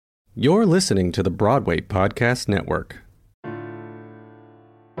You're listening to the Broadway Podcast Network.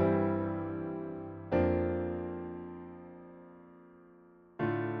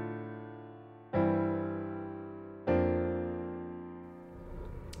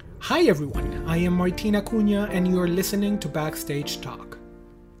 Hi everyone, I am Martina Cunha and you're listening to Backstage Talk.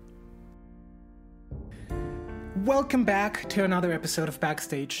 Welcome back to another episode of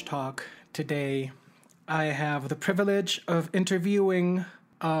Backstage Talk. Today I have the privilege of interviewing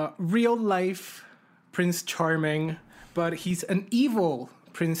a real-life Prince Charming, but he's an evil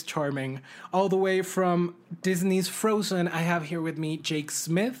Prince Charming. All the way from Disney's Frozen, I have here with me Jake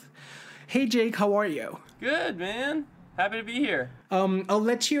Smith. Hey Jake, how are you? Good, man. Happy to be here. I'll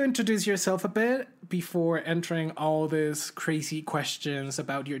let you introduce yourself a bit before entering all these crazy questions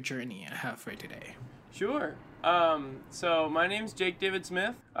about your journey I have for today. Sure. So my name's Jake David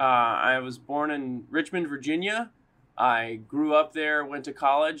Smith. I was born in Richmond, Virginia. I grew up there, went to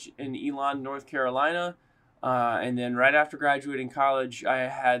college in Elon, North Carolina. And then right after graduating college, I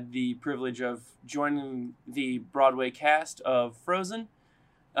had the privilege of joining the Broadway cast of Frozen.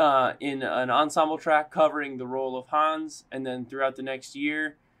 In an ensemble track covering the role of Hans. And then throughout the next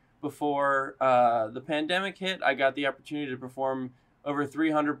year, before the pandemic hit, I got the opportunity to perform over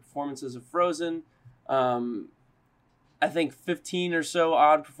 300 performances of Frozen. I think 15 or so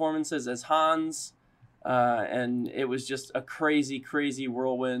odd performances as Hans. And it was just a crazy, crazy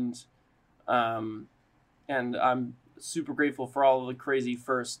whirlwind. And I'm super grateful for all of the crazy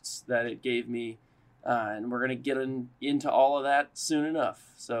firsts that it gave me. And we're going to get into all of that soon enough.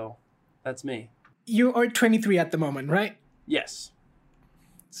 So that's me. You are 23 at the moment, right? Yes.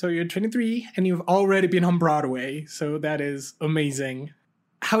 So you're 23 and you've already been on Broadway. So that is amazing.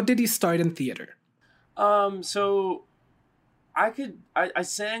 How did you start in theater? So I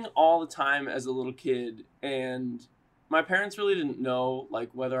sang all the time as a little kid, and my parents really didn't know like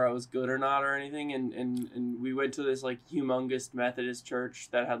whether I was good or not or anything. And we went to this like humongous Methodist church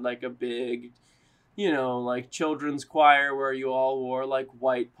that had like a big, like children's choir where you all wore like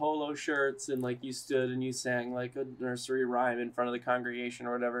white polo shirts and like you stood and you sang like a nursery rhyme in front of the congregation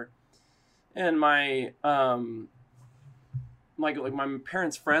or whatever. And my my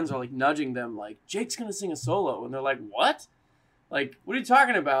parents' friends are like nudging them like, Jake's gonna sing a solo, and they're like, what? Like, what are you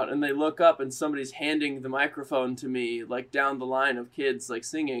talking about? And they look up and somebody's handing the microphone to me like down the line of kids like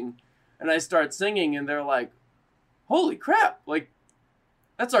singing, and I start singing and they're like, holy crap, like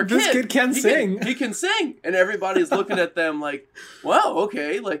that's our kid. This kid can sing. He can sing. And everybody's looking at them like, wow,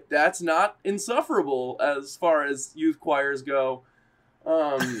 okay, like that's not insufferable as far as youth choirs go.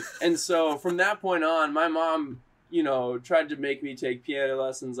 And so from that point on, my mom, tried to make me take piano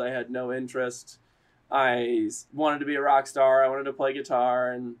lessons. I had no interest. I wanted to be a rock star. I wanted to play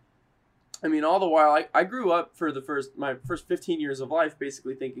guitar. And I mean, all the while, I grew up for my first 15 years of life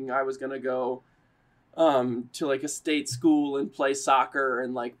basically thinking I was going to go to like a state school and play soccer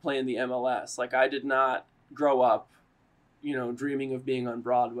and like play in the MLS. Like I did not grow up, dreaming of being on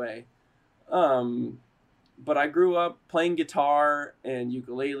Broadway. But I grew up playing guitar and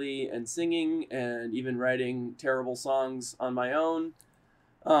ukulele and singing and even writing terrible songs on my own,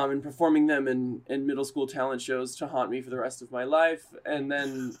 and performing them in middle school talent shows to haunt me for the rest of my life. And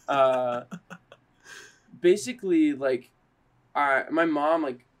then, basically like my mom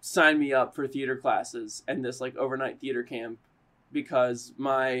like signed me up for theater classes and this like overnight theater camp because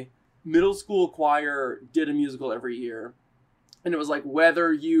my middle school choir did a musical every year, and it was like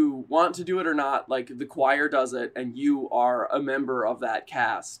whether you want to do it or not, like the choir does it and you are a member of that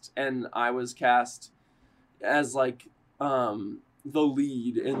cast. And I was cast as like the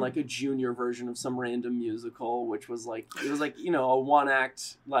lead in like a junior version of some random musical, which was like it was like a one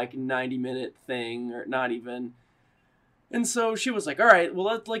act like 90-minute thing or not even. And so she was like, all right,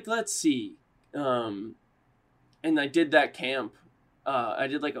 well, let's see. And I did that camp. I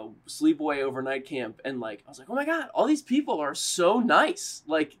did like a sleepaway overnight camp. And like, I was like, oh my God, all these people are so nice.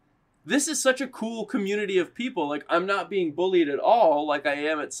 Like, this is such a cool community of people. Like, I'm not being bullied at all like I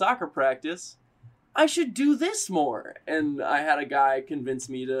am at soccer practice. I should do this more. And I had a guy convince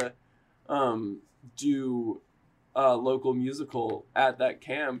me to do a local musical at that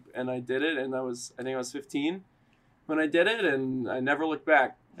camp. And I did it. And I think I was 15. When I did it, and I never looked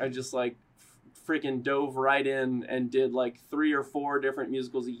back. I just like freaking dove right in and did like 3 or 4 different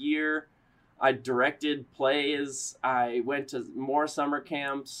musicals a year. I directed plays. I went to more summer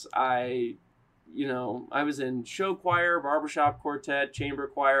camps. I was in show choir, barbershop quartet, chamber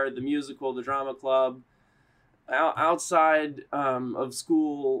choir, the musical, the drama club. Outside of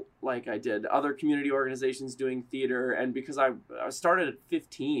school, like I did other community organizations doing theater. And because I started at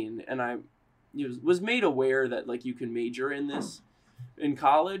 15 and I was made aware that like you can major in this in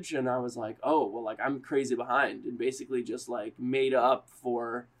college, and I was like, oh, well, like I'm crazy behind, and basically just like made up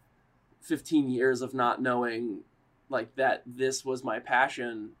for 15 years of not knowing like that this was my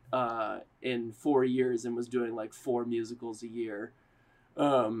passion in 4 years, and was doing like 4 musicals a year.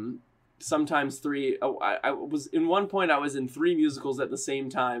 Sometimes 3. I was in one point I was in 3 musicals at the same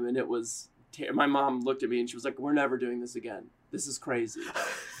time, and it was my mom looked at me and she was like, we're never doing this again. This is crazy.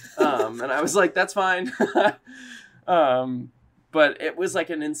 And I was like, that's fine. But it was like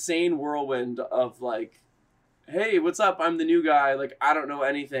an insane whirlwind of like, hey, what's up? I'm the new guy. Like, I don't know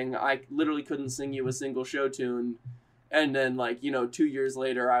anything. I literally couldn't sing you a single show tune. And then, like, 2 years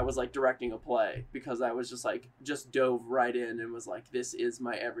later, I was, like, directing a play because I was just dove right in and was like, this is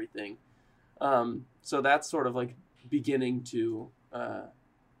my everything. So that's sort of, like, beginning to,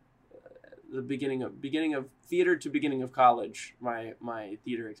 the beginning of theater to beginning of college, my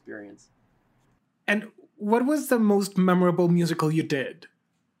theater experience. And what was the most memorable musical you did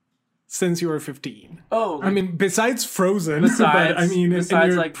since you were 15? Oh, like, I mean, besides Frozen, but I mean, in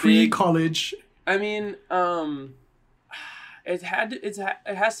your like pre-college. I mean, it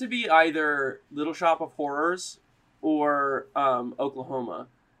has to be either Little Shop of Horrors or Oklahoma,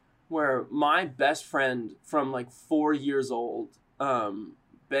 where my best friend from like 4 years old,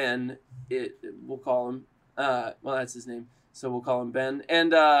 Ben, we'll call him, well, that's his name, so we'll call him Ben.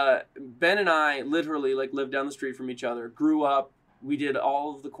 And Ben and I literally like lived down the street from each other, grew up. We did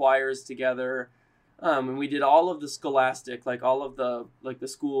all of the choirs together, and we did all of the scholastic, like all of the like the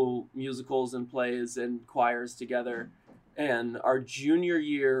school musicals and plays and choirs together. And our junior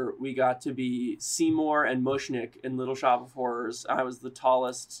year, we got to be Seymour and Mushnick in Little Shop of Horrors. I was the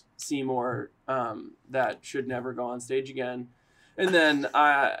tallest Seymour that should never go on stage again. And then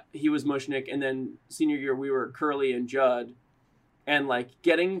he was Mushnick. And then senior year, we were Curly and Judd. And like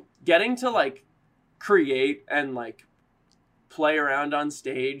getting to like create and like play around on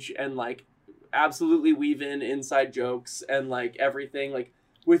stage and like absolutely weave in inside jokes and like everything, like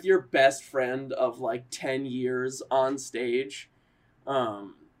with your best friend of like 10 years on stage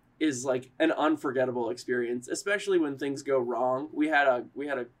is like an unforgettable experience, especially when things go wrong. We had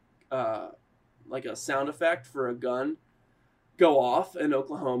a like a sound effect for a gun go off in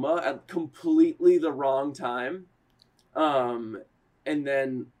Oklahoma at completely the wrong time. And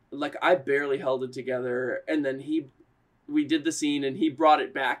then like I barely held it together, and then we did the scene and he brought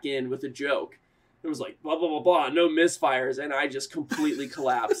it back in with a joke. It was like, blah, blah, blah, blah, no misfires. And I just completely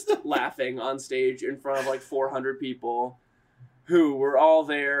collapsed laughing on stage in front of like 400 people who were all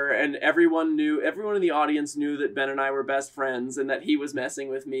there. And everyone in the audience knew that Ben and I were best friends and that he was messing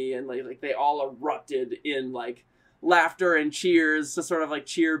with me. And like they all erupted in like laughter and cheers to sort of like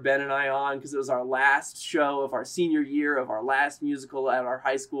cheer Ben and I on, because it was our last show of our senior year of our last musical at our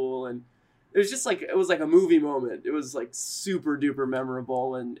high school. And it was just like, it was like a movie moment. It was like super duper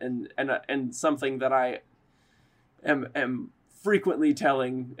memorable and something that I am frequently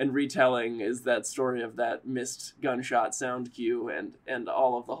telling and retelling is that story of that missed gunshot sound cue and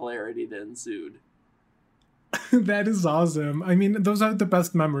all of the hilarity that ensued. That is awesome. I mean, those are the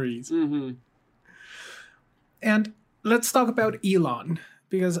best memories. Mm-hmm. And let's talk about Elon,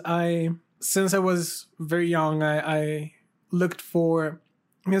 because since I was very young, I looked for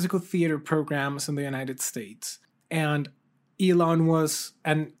musical theater programs in the United States, and Elon was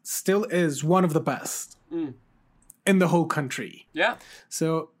and still is one of the best in the whole country. Yeah.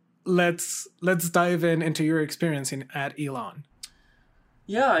 So let's dive into your experience at Elon.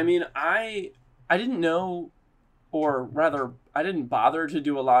 Yeah, I mean, I didn't know, or rather, I didn't bother to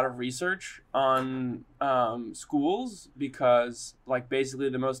do a lot of research on schools, because like basically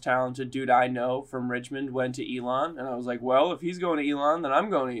the most talented dude I know from Richmond went to Elon, and I was like, well, if he's going to Elon, then I'm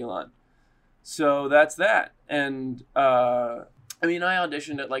going to Elon. So that's that. And I mean, I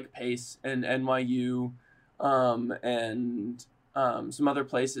auditioned at like Pace and NYU and some other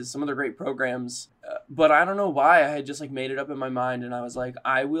places, some other great programs. But I don't know why I had just like made it up in my mind, and I was like,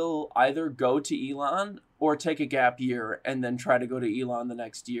 I will either go to Elon or take a gap year and then try to go to Elon the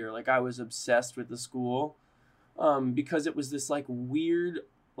next year. Like I was obsessed with the school because it was this like weird,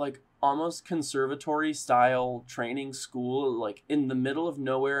 like almost conservatory style training school, like in the middle of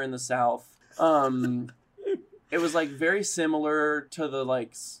nowhere in the South. It was like very similar to the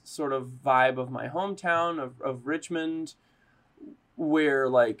like sort of vibe of my hometown of Richmond, where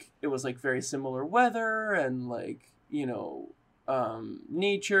like it was like very similar weather and like,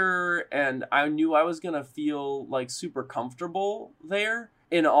 nature, and I knew I was gonna feel like super comfortable there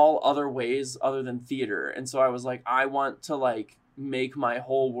in all other ways other than theater. And so I was like, I want to like make my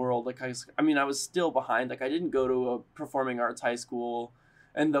whole world like I mean I was still behind, like I didn't go to a performing arts high school,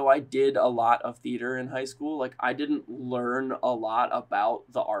 And though I did a lot of theater in high school, like I didn't learn a lot about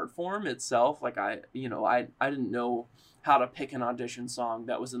the art form itself. Like I didn't know how to pick an audition song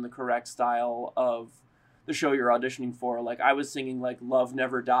that was in the correct style of the show you're auditioning for. Like I was singing like Love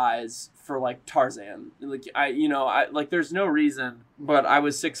Never Dies for like Tarzan. Like I like there's no reason, but I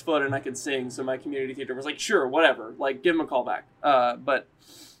was 6 foot and I could sing. So my community theater was like, sure, whatever, like give him a call back. But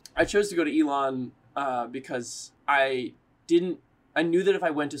I chose to go to Elon because I knew that if I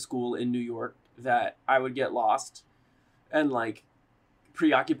went to school in New York that I would get lost and like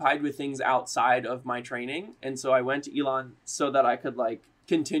preoccupied with things outside of my training. And so I went to Elon so that I could like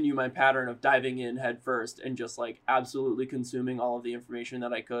continue my pattern of diving in head first and just like absolutely consuming all of the information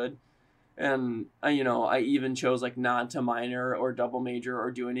that I could. And I even chose like not to minor or double major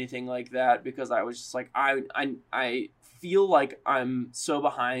or do anything like that because I was just like, I feel like I'm so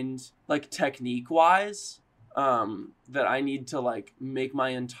behind like technique wise that I need to like make my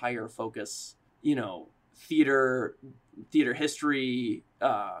entire focus, theater history,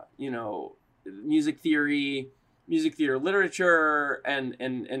 music theater literature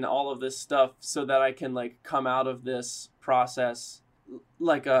and all of this stuff so that I can like come out of this process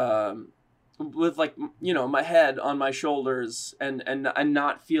like with like my head on my shoulders and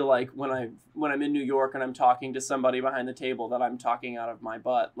not feel like when I'm in New York and I'm talking to somebody behind the table that I'm talking out of my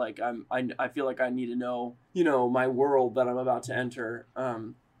butt. Like I feel like I need to know my world that I'm about to enter.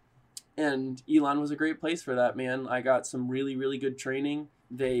 And Elon was a great place for that, man. I got some really, really good training.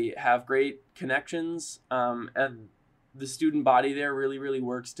 They have great connections, and the student body there really, really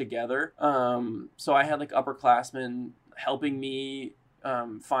works together. So I had like upperclassmen helping me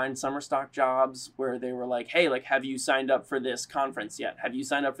find summer stock jobs where they were like, hey, like, have you signed up for this conference yet? Have you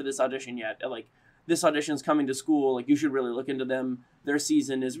signed up for this audition yet? Like, this audition's coming to school. Like, you should really look into them. Their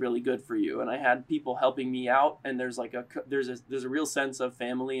season is really good for you. And I had people helping me out, and there's like there's a real sense of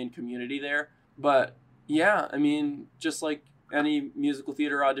family and community there. But yeah, I mean, just like any musical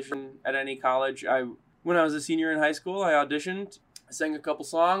theater audition at any college, when I was a senior in high school, I auditioned. I sang a couple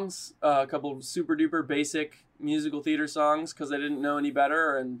songs, a couple of super duper basic musical theater songs because I didn't know any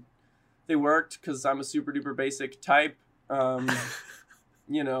better, and they worked because I'm a super duper basic type, and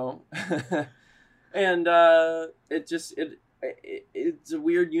it's a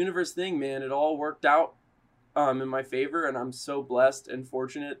weird universe thing, man. It all worked out in my favor, and I'm so blessed and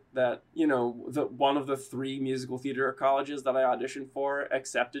fortunate that one of the 3 musical theater colleges that I auditioned for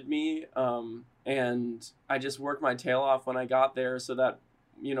accepted me, and I just worked my tail off when I got there so that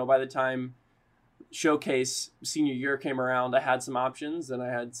by the time showcase senior year came around, I had some options and I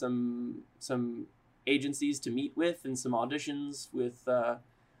had some agencies to meet with and some auditions with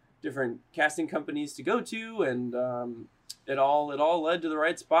different casting companies to go to, and it all led to the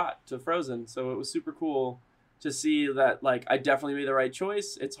right spot, to Frozen. So it was super cool to see that like I definitely made the right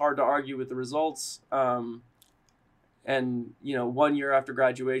choice. It's hard to argue with the results. And 1 year after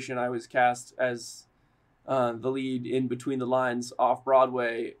graduation, I was cast as the lead in Between the Lines off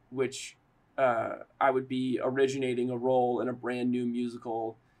Broadway, which I would be originating a role in a brand new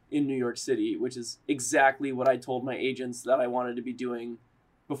musical in New York City, which is exactly what I told my agents that I wanted to be doing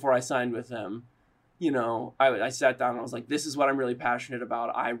before I signed with them. I sat down and I was like, this is what I'm really passionate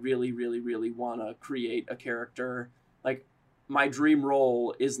about. I really, really, really want to create a character. Like, my dream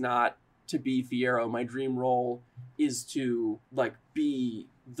role is not to be Fiyero. My dream role is to like be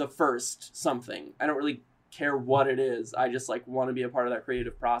the first something. I don't really care what it is. I just like want to be a part of that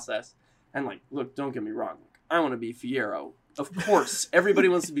creative process. And like, look, don't get me wrong. I want to be Fiyero. Of course, everybody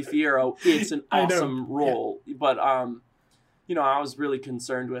wants to be Fiyero. It's an awesome role. Yeah. But I was really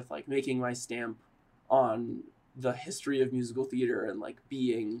concerned with like making my stamp on the history of musical theater and like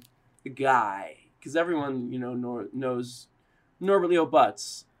being the guy, because everyone knows Norbert Leo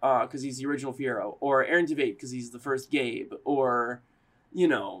Butz because he's the original Fiyero, or Aaron Tveit because he's the first Gabe, or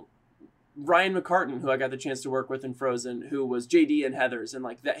Ryan McCartan, who I got the chance to work with in Frozen, who was JD and Heathers, and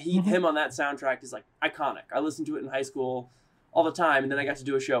like that him on that soundtrack is like iconic. I listened to it in high school all the time, and then I got to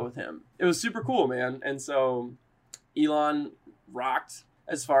do a show with him. It was super cool, man. And so Elon rocked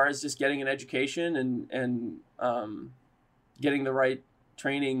as far as just getting an education and getting the right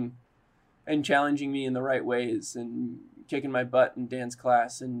training and challenging me in the right ways and kicking my butt in dance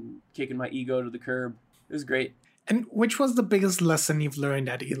class and kicking my ego to the curb. It was great. And which was the biggest lesson you've learned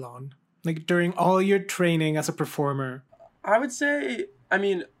at Elon? Like during all your training as a performer? I would say,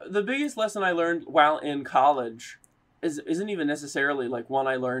 the biggest lesson I learned while in college isn't even necessarily like one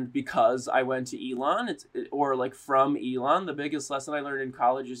I learned because I went to Elon or like from Elon. The biggest lesson I learned in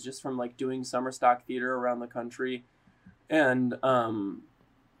college is just from like doing summer stock theater around the country and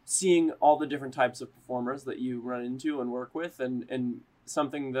seeing all the different types of performers that you run into and work with and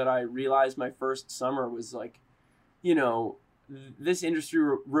something that I realized my first summer was like, this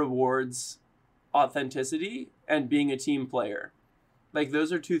industry rewards authenticity and being a team player. Like,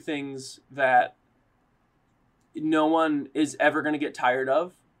 those are two things that no one is ever going to get tired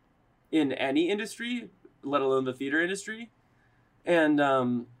of in any industry, let alone the theater industry. And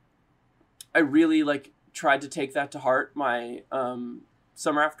I really tried to take that to heart. My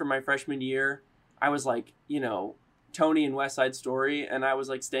summer after my freshman year, I was Tony in West Side Story, and I was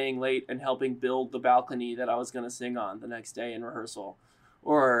staying late and helping build the balcony that I was going to sing on the next day in rehearsal,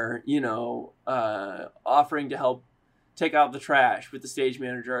 or offering to help take out the trash with the stage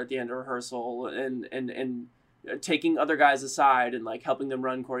manager at the end of rehearsal, and taking other guys aside and helping them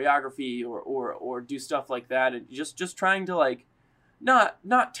run choreography or do stuff like that, and just trying to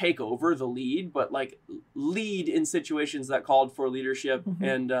not take over the lead, but lead in situations that called for leadership. Mm-hmm.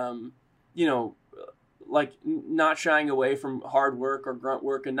 And not shying away from hard work or grunt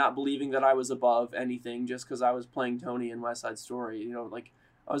work, and not believing that I was above anything just because I was playing Tony in West Side Story.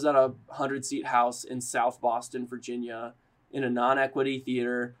 I was at a 100-seat house in South Boston, Virginia, in a non-equity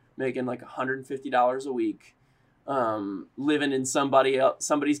theater, making $150 a week, living in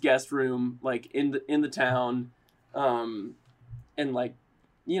somebody's guest room, in the town. And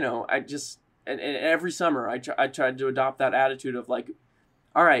every summer I tried to adopt that attitude of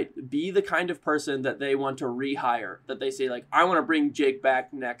all right, be the kind of person that they want to rehire, that they say I want to bring Jake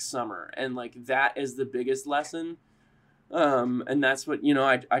back next summer. And that is the biggest lesson. And that's what,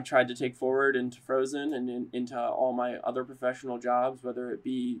 I tried to take forward into Frozen and into all my other professional jobs, whether it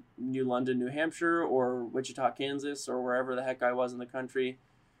be New London, New Hampshire, or Wichita, Kansas, or wherever the heck I was in the country.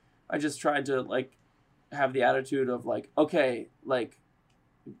 I just tried to have the attitude of okay,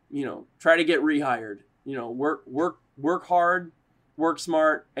 try to get rehired, work hard, work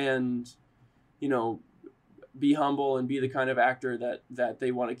smart, and, be humble and be the kind of actor that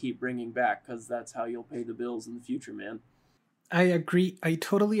they want to keep bringing back, because that's how you'll pay the bills in the future, man. I agree. I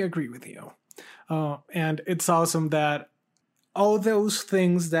totally agree with you. And it's awesome that all those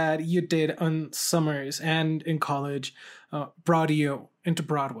things that you did on summers and in college brought you into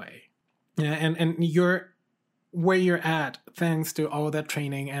Broadway. Yeah, and you're where you're at thanks to all that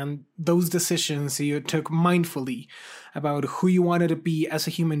training and those decisions you took mindfully about who you wanted to be as a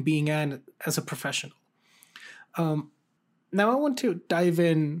human being and as a professional. Now I want to dive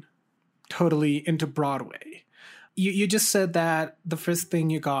in totally into Broadway. You just said that the first thing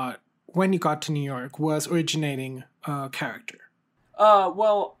you got when you got to New York was originating a character. That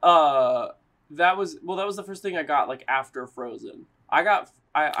was the first thing I got after Frozen. I got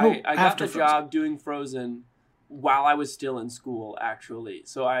the job doing Frozen while I was still in school, actually.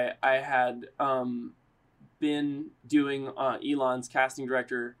 So I had been doing Elon's casting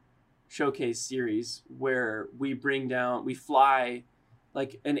director showcase series, where we fly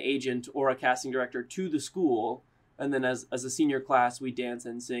an agent or a casting director to the school, and then as a senior class we dance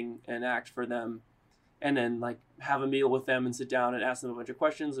and sing and act for them, and then have a meal with them and sit down and ask them a bunch of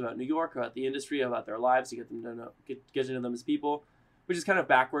questions about New York, about the industry, about their lives, to get them to know, get to know them as people, which is kind of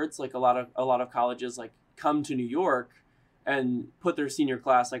backwards. A lot of colleges come to New York and put their senior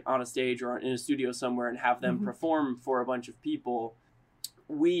class on a stage or in a studio somewhere and have them perform for a bunch of people.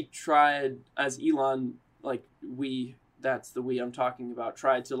 We tried, as Elon, that's the we I'm talking about,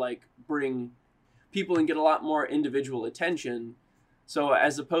 tried to bring people and get a lot more individual attention. So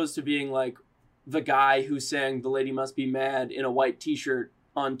as opposed to being the guy who sang "The Lady Must Be Mad" in a white t-shirt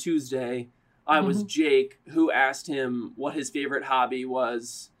on Tuesday, I was Jake, who asked him what his favorite hobby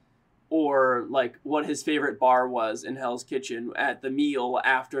was, or what his favorite bar was in Hell's Kitchen at the meal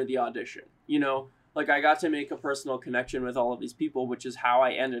after the audition. I got to make a personal connection with all of these people, which is how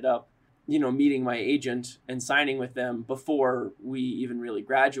I ended up, meeting my agent and signing with them before we even really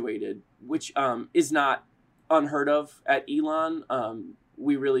graduated, which is not unheard of at Elon.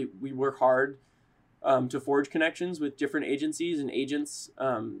 We work hard to forge connections with different agencies and agents,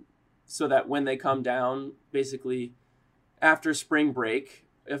 so that when they come down, basically after spring break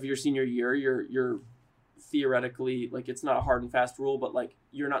of your senior year, you're theoretically, it's not a hard and fast rule, but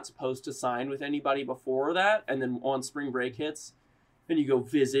you're not supposed to sign with anybody before that. And then on spring break hits, then you go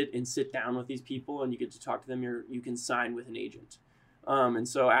visit and sit down with these people and you get to talk to them. You can sign with an agent. And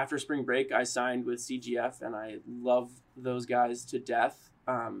so after spring break, I signed with CGF, and I love those guys to death.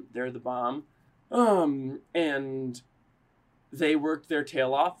 They're the bomb. And they worked their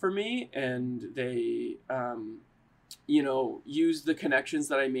tail off for me, and they, used the connections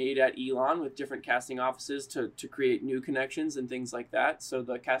that I made at Elon with different casting offices to create new connections and things like that. So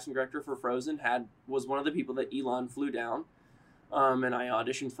the casting director for Frozen was one of the people that Elon flew down. And I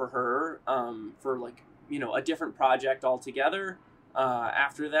auditioned for her, for a different project altogether.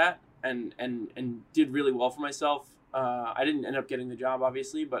 after that, and did really well for myself. I didn't end up getting the job,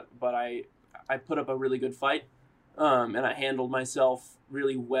 obviously, but I put up a really good fight, and I handled myself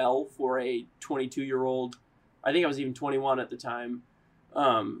really well for a 22-year-old. I think I was even 21 at the time.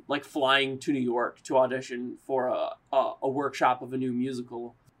 Like flying to New York to audition for a workshop of a new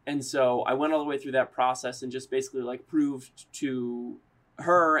musical. And so I went all the way through that process and just basically like proved to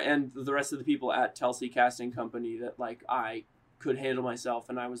her and the rest of the people at Telsey Casting Company that like I could handle myself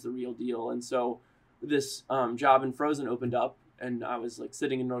and I was the real deal. And so this job in Frozen opened up, and I was like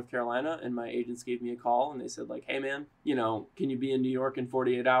sitting in North Carolina, and my agents gave me a call and they said like, hey man, you know, can you be in New York in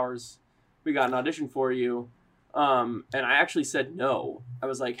 48 hours? We got an audition for you. And I actually said no. I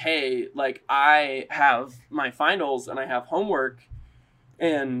was like, hey, like I have my finals and I have homework,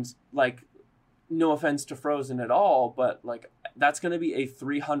 and like, no offense to Frozen at all, but like that's going to be a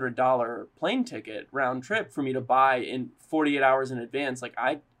 $300 plane ticket round trip for me to buy in 48 hours in advance. Like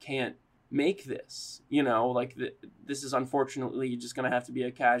I can't make this, you know, like this is unfortunately just going to have to be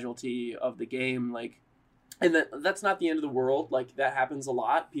a casualty of the game. Like, and that's not the end of the world. Like that happens a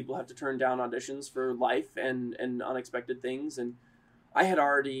lot. People have to turn down auditions for life and unexpected things. And I had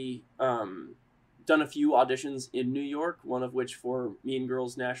already done a few auditions in New York, one of which for Mean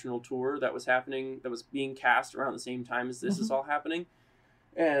Girls National Tour that was happening, that was being cast around the same time as this is all happening.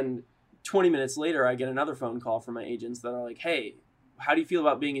 And 20 minutes later, I get another phone call from my agents that are like, hey, how do you feel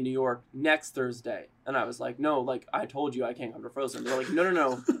about being in New York next Thursday? And I was like, no, like I told you I can't come to Frozen. They're like,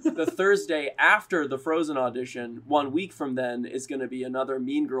 no. The Thursday after the Frozen audition, 1 week from then, is going to be another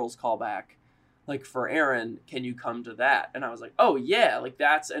Mean Girls callback. Like for Aaron, can you come to that? And I was like, oh yeah, like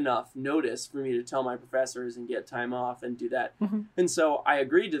that's enough notice for me to tell my professors and get time off and do that. And so I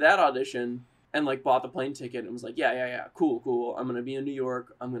agreed to that audition and like bought the plane ticket and was like, yeah, cool. I'm going to be in New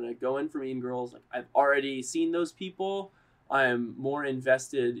York. I'm going to go in for Mean Girls. Like I've already seen those people. I'm more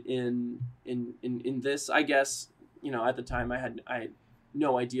invested in this, I guess. You know, at the time I had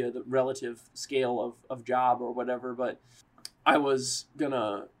no idea the relative scale of job or whatever, but I was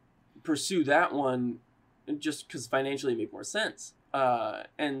gonna pursue that one just because financially it made more sense.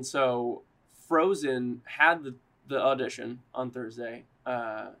 And so Frozen had the audition on Thursday,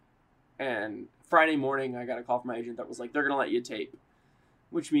 and Friday morning I got a call from my agent that was like, they're gonna let you tape.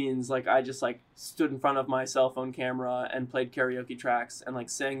 Which means like I just like stood in front of my cell phone camera and played karaoke tracks and like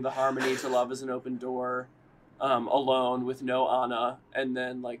sang the harmony to Love is an Open Door alone with no Anna, and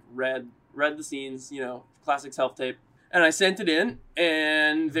then like read the scenes, you know, classic self-tape. And I sent it in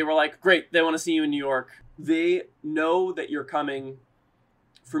and they were like, great, they want to see you in New York. They know that you're coming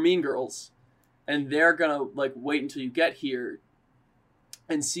for Mean Girls and they're gonna like wait until you get here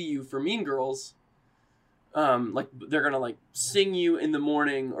and see you for Mean Girls. Like they're gonna like sing you in the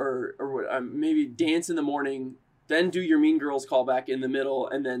morning or maybe dance in the morning, then do your Mean Girls callback in the middle,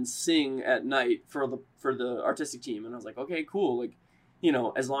 and then sing at night for the artistic team. And I was like, okay, cool. Like, you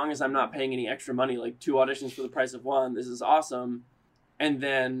know, as long as I'm not paying any extra money, like 2 auditions for the price of 1, this is awesome. And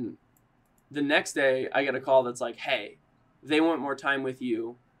then the next day I get a call that's like, hey, they want more time with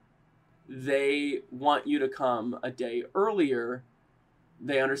you. They want you to come a day earlier.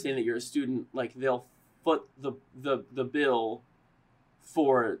 They understand that you're a student. Like they'll foot the bill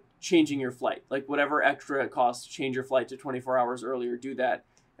for changing your flight, like whatever extra it costs to change your flight to 24 hours earlier, do that.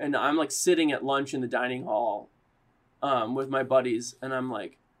 And I'm like sitting at lunch in the dining hall with my buddies, and I'm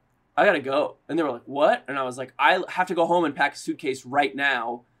like, I gotta go. And they were like, what? And I was like, I have to go home and pack a suitcase right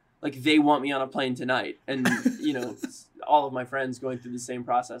now. Like they want me on a plane tonight. And you know, all of my friends going through the same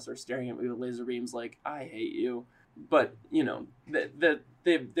process are staring at me with laser beams like, I hate you. But you know,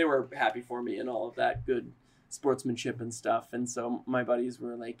 they were happy for me and all of that good sportsmanship and stuff. And so my buddies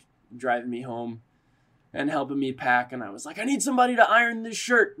were like driving me home and helping me pack. And I was like, I need somebody to iron this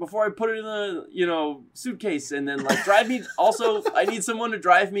shirt before I put it in the, you know, suitcase. And then like drive me. Also, I need someone to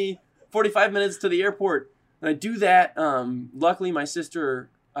drive me 45 minutes to the airport. And I do that. Luckily, my sister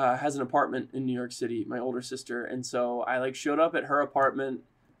has an apartment in New York City, my older sister. And so I like showed up at her apartment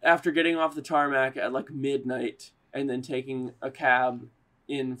after getting off the tarmac at like midnight and then taking a cab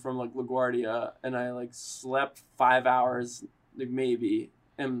in from like LaGuardia, and I like slept 5 hours, like maybe,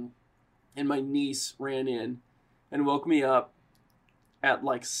 and my niece ran in and woke me up at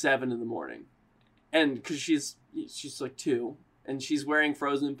like 7 a.m. And because she's like 2, and she's wearing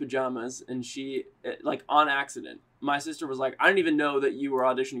Frozen pajamas, and she like on accident, my sister was like, I didn't even know that you were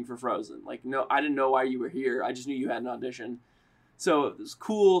auditioning for Frozen. Like, no, I didn't know why you were here. I just knew you had an audition. So this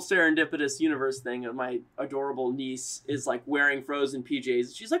cool serendipitous universe thing of my adorable niece is like wearing Frozen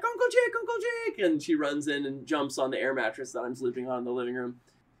PJs. She's like, Uncle Jake. And she runs in and jumps on the air mattress that I'm sleeping on in the living room.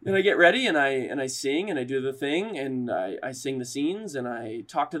 And I get ready and I sing and I do the thing and I sing the scenes and I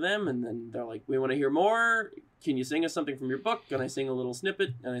talk to them and then they're like, we want to hear more. Can you sing us something from your book? And I sing a little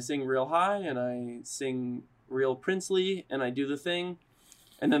snippet and I sing real high and I sing real princely and I do the thing.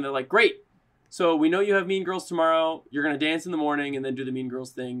 And then they're like, great. So we know you have Mean Girls tomorrow. You're going to dance in the morning and then do the Mean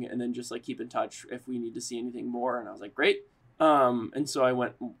Girls thing and then just like keep in touch if we need to see anything more. And I was like, great. And so I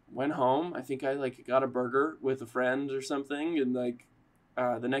went home. I think I like got a burger with a friend or something and like,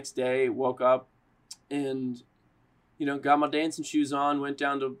 the next day, woke up and, you know, got my dancing shoes on, went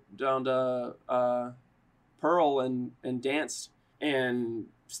down to Pearl and danced and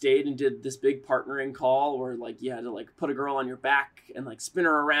stayed and did this big partnering call where like you had to like put a girl on your back and like spin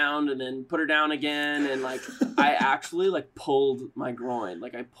her around and then put her down again. And like I actually like pulled my groin,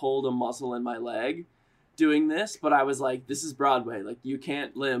 like I pulled a muscle in my leg doing this. But I was like, this is Broadway. Like you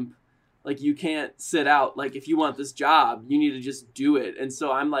can't limp. Like, you can't sit out. Like, if you want this job, you need to just do it. And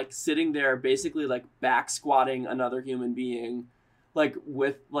so I'm, like, sitting there basically, like, back squatting another human being, like,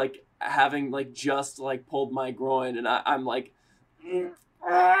 with, like, having, like, just, like, pulled my groin. And I'm like, I'm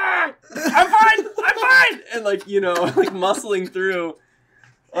fine! And, like, you know, like, muscling through,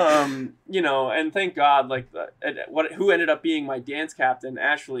 you know, and thank God, like, who ended up being my dance captain,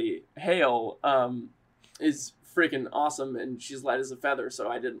 Ashley Hale, is freaking awesome and she's light as a feather, so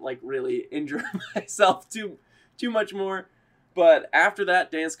I didn't like really injure myself too much more. But after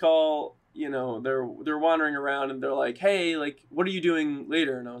that dance call, you know, they're wandering around and they're like, hey, like, what are you doing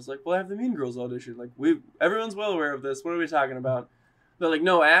later? And I was like, well, I have the Mean Girls audition, like everyone's well aware of this, what are we talking about? They're like,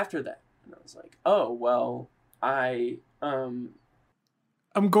 no, after that. And I was like, oh well,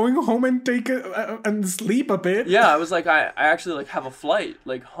 I'm going home and and sleep a bit. Yeah, I was like, I actually like have a flight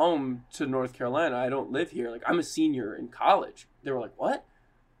like home to North Carolina. I don't live here. Like I'm a senior in college. They were like, what?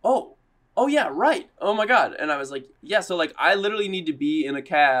 Oh yeah, right. Oh my God. And I was like, yeah. So like I literally need to be in a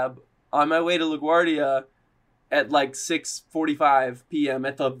cab on my way to LaGuardia at like 6:45 p.m.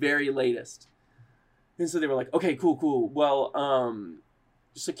 at the very latest. And so they were like, okay, cool. Well,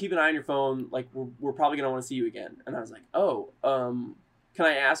 just like keep an eye on your phone. Like we're probably gonna want to see you again. And I was like, oh, can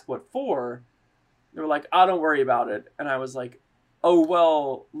I ask what for? They were like, oh, don't worry about it. And I was like, oh,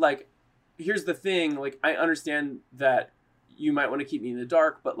 well, like, here's the thing. Like, I understand that you might want to keep me in the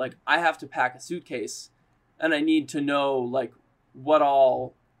dark, but, like, I have to pack a suitcase. And I need to know, like, what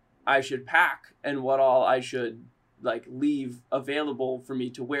all I should pack and what all I should, like, leave available for me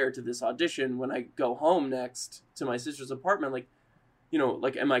to wear to this audition when I go home next to my sister's apartment. Like, you know,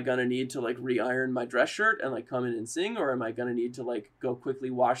 like, am I gonna need to, like, re-iron my dress shirt and, like, come in and sing? Or am I gonna need to, like, go quickly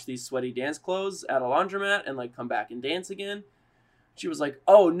wash these sweaty dance clothes at a laundromat and, like, come back and dance again? She was like,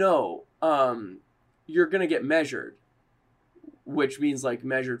 oh, no, you're gonna get measured. Which means, like,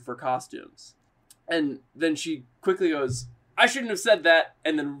 measured for costumes. And then she quickly goes, I shouldn't have said that,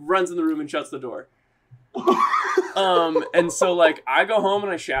 and then runs in the room and shuts the door. And so, like, I go home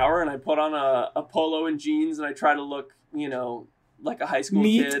and I shower and I put on a polo and jeans and I try to look, you know, like a high school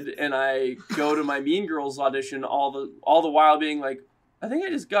kid, and I go to my Mean Girls audition all the while being like, I think I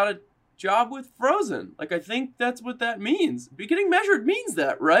just got a job with Frozen. Like, I think that's what that means. Getting measured means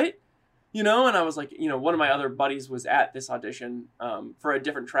that, right? You know, and I was like, you know, one of my other buddies was at this audition for a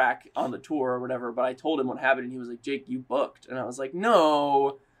different track on the tour or whatever, but I told him what happened, and he was like, Jake, you booked. And I was like,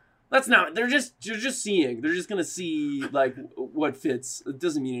 no, that's not, they're just seeing. They're just going to see, like, what fits. It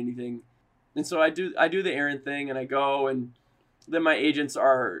doesn't mean anything. And so I do the Aaron thing, and I go, and then my agents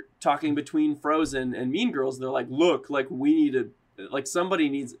are talking between Frozen and Mean Girls. They're like, look, like, we need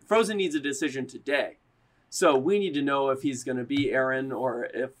Frozen needs a decision today. So we need to know if he's going to be Aaron or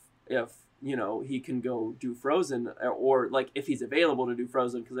if, you know, he can go do Frozen or like if he's available to do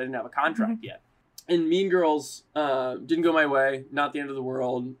Frozen because I didn't have a contract yet. And Mean Girls didn't go my way. Not the end of the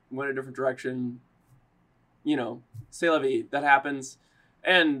world. Went a different direction. You know, c'est la vie. That happens.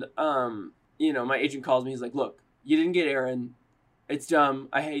 And, you know, my agent calls me. He's like, look, you didn't get Aaron. It's dumb.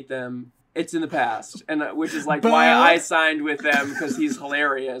 I hate them. It's in the past. And which is like why I signed with them because he's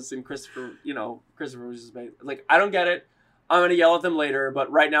hilarious. And Christopher was just like, I don't get it. I'm going to yell at them later. But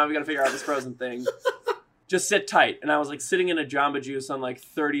right now we got to figure out this Frozen thing. Just sit tight. And I was like sitting in a Jamba Juice on like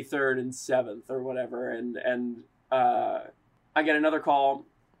 33rd and 7th or whatever. And I get another call.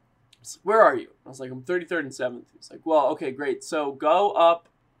 Where are you? I was like, I'm 33rd and 7th. He's like, well, okay, great. So go up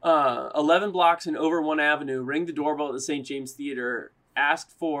 11 blocks and over 1 Avenue, ring the doorbell at the St. James Theater,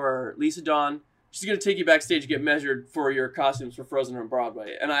 ask for Lisa Dawn, she's going to take you backstage to get measured for your costumes for Frozen on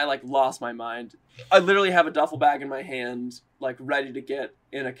Broadway. And I like lost my mind. I literally have a duffel bag in my hand, like ready to get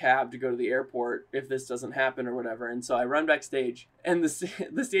in a cab to go to the airport if this doesn't happen or whatever. And so I run backstage, and the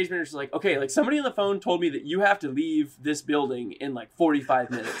stage manager's like, okay, like somebody on the phone told me that you have to leave this building in like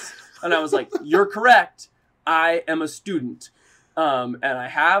 45 minutes. And I was like, you're correct. I am a student. And I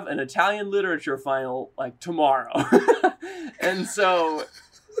have an Italian literature final like tomorrow. And so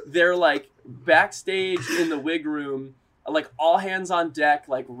they're like backstage in the wig room, like all hands on deck,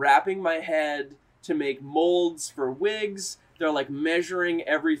 like wrapping my head to make molds for wigs. They're like measuring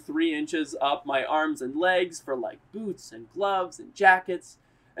every 3 inches up my arms and legs for like boots and gloves and jackets.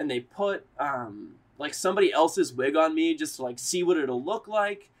 And they put like somebody else's wig on me just to like see what it'll look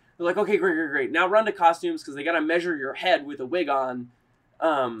like. They're like, okay, great. Now run to costumes because they got to measure your head with a wig on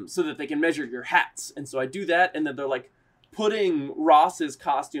so that they can measure your hats. And so I do that, and then they're like putting Ross's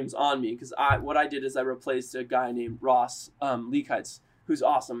costumes on me because what I did is I replaced a guy named Ross Leakites, who's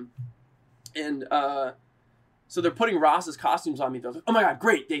awesome. And so they're putting Ross's costumes on me. They're like, oh my God,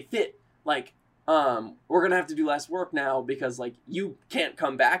 great, they fit. Like, we're going to have to do less work now because like you can't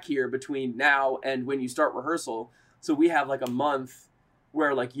come back here between now and when you start rehearsal. So we have like a month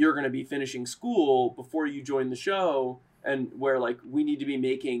where like you're going to be finishing school before you join the show, and where like we need to be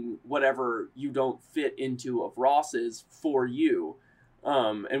making whatever you don't fit into of Ross's for you.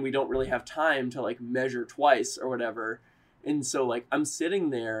 And we don't really have time to like measure twice or whatever. And so like I'm sitting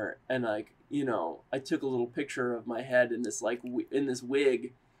there and like, you know, I took a little picture of my head in this like in this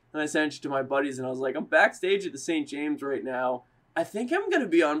wig, and I sent it to my buddies, and I was like, I'm backstage at the St. James right now. I think I'm going to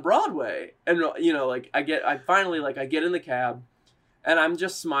be on Broadway. And you know, like I get in the cab, and I'm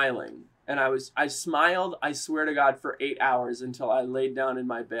just smiling. And I smiled, I swear to God, for 8 hours until I laid down in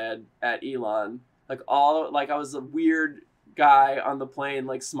my bed at Elon. Like I was a weird guy on the plane,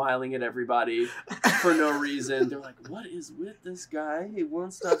 like smiling at everybody for no reason. They're like, what is with this guy? He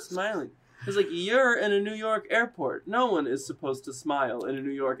won't stop smiling. It's like, you're in a New York airport. No one is supposed to smile in a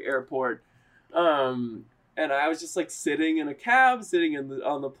New York airport. And I was just like sitting in a cab, sitting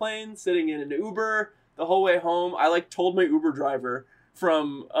on the plane, sitting in an Uber the whole way home. I like told my Uber driver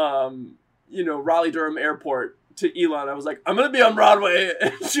from Raleigh-Durham Airport to Elon, I was like, I'm gonna be on Broadway.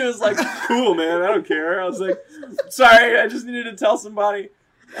 And she was like, cool, man, I don't care. I was like, sorry, I just needed to tell somebody.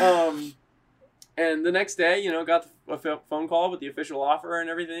 And the next day, got a phone call with the official offer and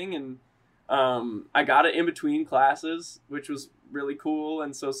everything, and I got it in between classes, which was really cool.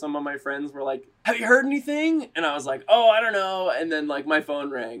 And so some of my friends were like, have you heard anything? And I was like, oh, I don't know. And then like my phone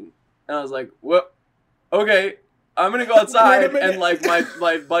rang, and I was like, what? Okay, I'm gonna go outside. And like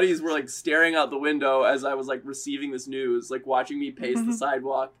my buddies were like staring out the window as I was like receiving this news, like watching me pace the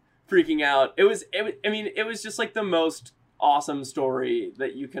sidewalk, freaking out. It was just like the most awesome story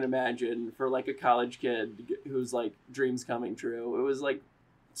that you can imagine for like a college kid whose like dreams coming true. It was like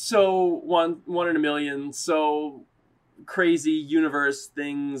so one in a million, so crazy universe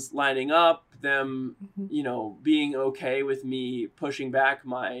things lining up, them being okay with me pushing back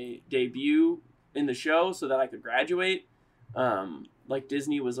my debut in the show so that I could graduate. Like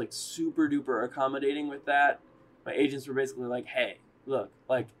Disney was like super duper accommodating with that. My agents were basically like, hey, look,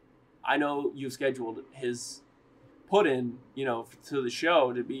 like I know you scheduled his put in, to the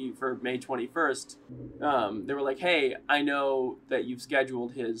show to be for May 21st. They were like, hey, I know that you've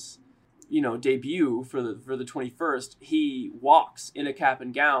scheduled his, debut for the 21st. He walks in a cap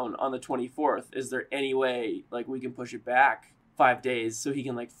and gown on the 24th. Is there any way like we can push it back 5 days so he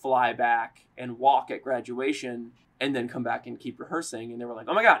can like fly back and walk at graduation and then come back and keep rehearsing? And they were like,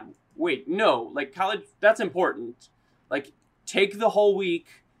 oh my God, wait, no, like college, that's important. Like take the whole week.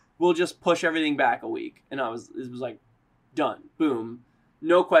 We'll just push everything back a week. And it was like, done. Boom.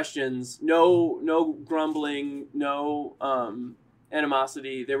 No questions, no grumbling, no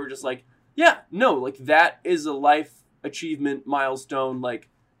animosity. They were just like, yeah, no, like that is a life achievement milestone. Like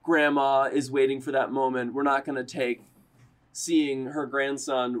grandma is waiting for that moment. We're not going to take seeing her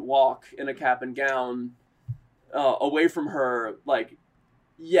grandson walk in a cap and gown away from her. Like,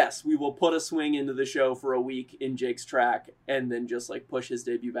 yes, we will put a swing into the show for a week in Jake's track and then just like push his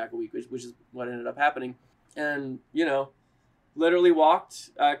debut back a week, which is what ended up happening. And, literally walked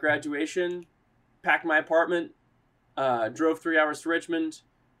at graduation, packed my apartment, drove 3 hours to Richmond,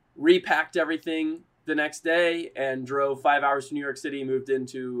 repacked everything the next day, and drove 5 hours to New York City, moved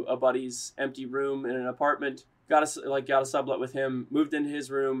into a buddy's empty room in an apartment, got a sublet with him, moved into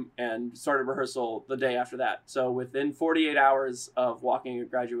his room, and started rehearsal the day after that. So within 48 hours of walking at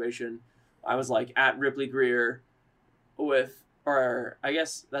graduation, I was like at Ripley Greer with or I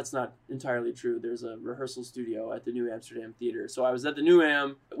guess that's not entirely true. There's a rehearsal studio at the New Amsterdam Theater. So I was at the New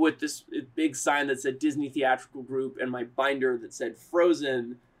Am with this big sign that said Disney Theatrical Group and my binder that said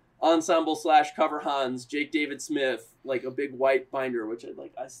Frozen Ensemble / Cover Hans, Jake David Smith, like a big white binder, which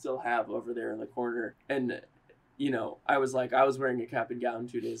I still have over there in the corner. And, you know, I was wearing a cap and gown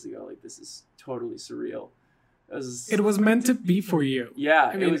 2 days ago. Like, this is totally surreal. It was meant to be for you. Yeah.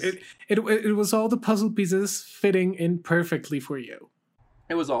 I mean, it was all the puzzle pieces fitting in perfectly for you.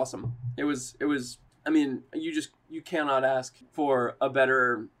 It was awesome. It was, I mean, you cannot ask for a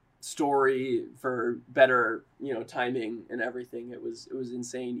better story, for better, you know, timing and everything. It was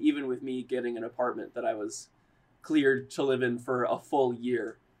insane. Even with me getting an apartment that I was cleared to live in for a full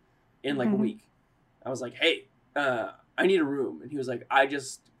year in like a week. I was like, hey, I need a room. And he was like, I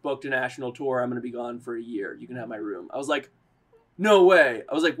just booked a national tour. I'm going to be gone for a year. You can have my room. I was like, no way.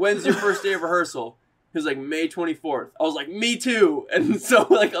 I was like, when's your first day of rehearsal? He was like, May 24th. I was like, me too. And so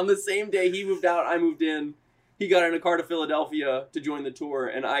like on the same day he moved out, I moved in. He got in a car to Philadelphia to join the tour,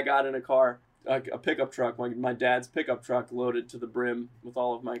 and I got in a car, a pickup truck, my dad's pickup truck, loaded to the brim with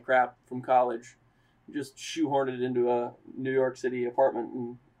all of my crap from college. Just shoehorned it into a New York City apartment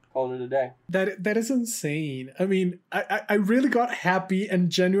and called it a day. That is insane. I mean, I really got happy and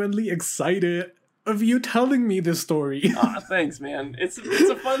genuinely excited of you telling me this story. Thanks, man. It's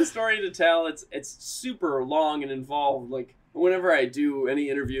a fun story to tell. It's super long and involved. Like, whenever I do any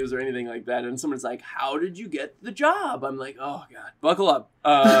interviews or anything like that, and someone's like, how did you get the job? I'm like, oh, God, buckle up.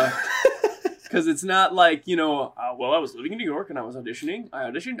 Because it's not like, you know, well, I was living in New York and I was auditioning. I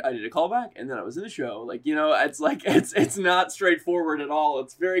auditioned, I did a callback, and then I was in the show. Like, you know, it's like, it's not straightforward at all.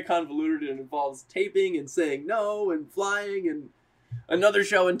 It's very convoluted and involves taping and saying no and flying and another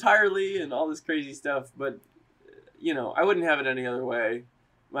show entirely and all this crazy stuff. But, you know, I wouldn't have it any other way.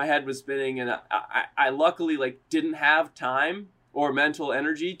 My head was spinning, and I luckily like didn't have time or mental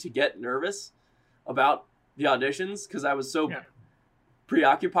energy to get nervous about the auditions because I was so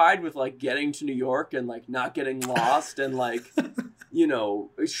preoccupied with like getting to New York and like not getting lost and like, you know,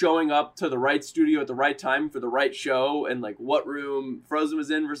 showing up to the right studio at the right time for the right show and like what room Frozen was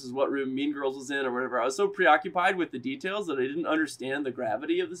in versus what room Mean Girls was in or whatever. I was so preoccupied with the details that I didn't understand the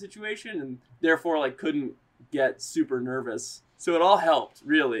gravity of the situation and therefore like couldn't get super nervous. So it all helped,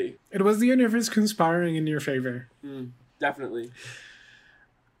 really. It was the universe conspiring in your favor. Definitely.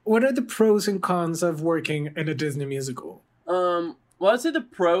 What are the pros and cons of working in a Disney musical? Well, I'd say the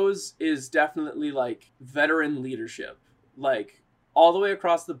pros is definitely like veteran leadership. Like all the way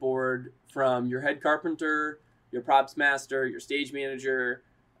across the board from your head carpenter, your props master, your stage manager,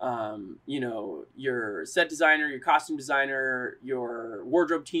 you know, your set designer, your costume designer, your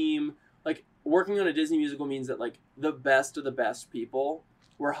wardrobe team. Like working on a Disney musical means that like the best of the best people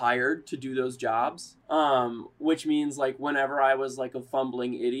were hired to do those jobs. Which means like whenever I was like a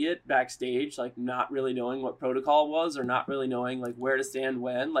fumbling idiot backstage, like not really knowing what protocol was or not really knowing like where to stand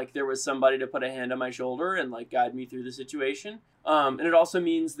when, like there was somebody to put a hand on my shoulder and like guide me through the situation. And it also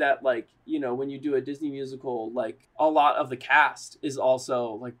means that like, you know, when you do a Disney musical, like a lot of the cast is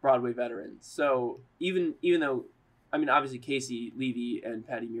also like Broadway veterans. So even though, I mean, obviously Casey Levy and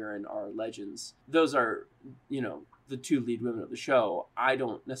Patty Murin are legends. Those are, you know, the two lead women of the show. I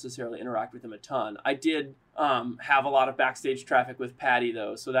don't necessarily interact with them a ton. I did have a lot of backstage traffic with Patty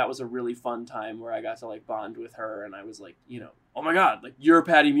though, so that was a really fun time where I got to like bond with her and I was like, you know, oh my God, like you're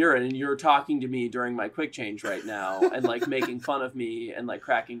Patty Murin and you're talking to me during my quick change right now and like making fun of me and like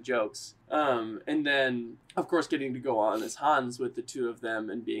cracking jokes. And then of course getting to go on as Hans with the two of them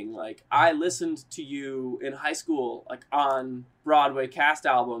and being like, I listened to you in high school, like on Broadway cast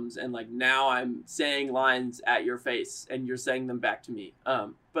albums, and like now I'm saying lines at your face and you're saying them back to me.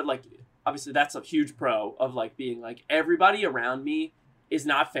 But like obviously that's a huge pro of like being like everybody around me is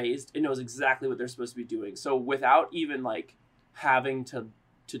not phased and knows exactly what they're supposed to be doing. So without even like having to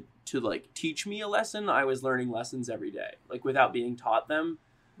like teach me a lesson, I was learning lessons every day, like without being taught them.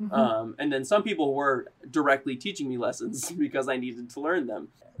 And then some people were directly teaching me lessons because I needed to learn them.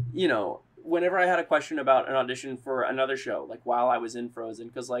 You know, whenever I had a question about an audition for another show, like while I was in Frozen,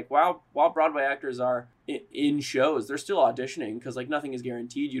 because like while Broadway actors are in shows, they're still auditioning because like nothing is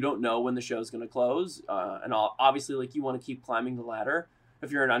guaranteed. You don't know when the show's going to close, and obviously like you want to keep climbing the ladder. If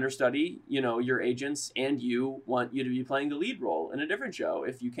you're an understudy, you know, your agents and you want you to be playing the lead role in a different show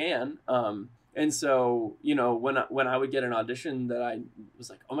if you can. And so, you know, when I would get an audition that I was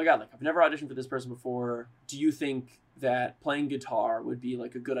like, oh my God, like I've never auditioned for this person before. Do you think that playing guitar would be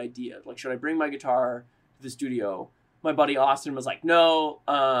like a good idea? Like, should I bring my guitar to the studio? My buddy Austin was like, no,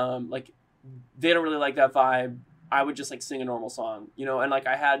 like they don't really like that vibe. I would just like sing a normal song, you know? And like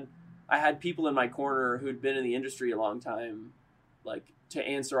I had people in my corner who'd been in the industry a long time like to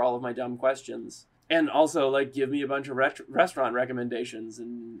answer all of my dumb questions. And also, like, give me a bunch of restaurant recommendations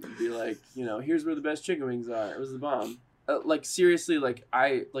and be like, you know, here's where the best chicken wings are. It was the bomb. Like, seriously,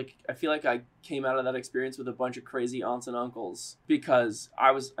 I feel like I came out of that experience with a bunch of crazy aunts and uncles because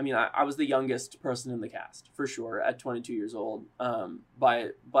I was the youngest person in the cast, for sure, at 22 years old,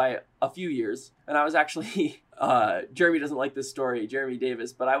 by a few years. And I was actually, Jeremy doesn't like this story, Jeremy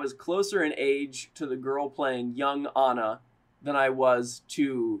Davis, but I was closer in age to the girl playing young Anna than I was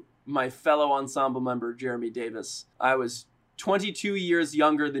to my fellow ensemble member, Jeremy Davis. I was 22 years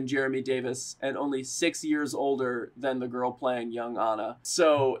younger than Jeremy Davis and only 6 years older than the girl playing young Anna.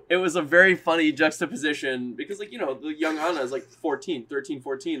 So it was a very funny juxtaposition because, like, you know, the young Anna is like 13,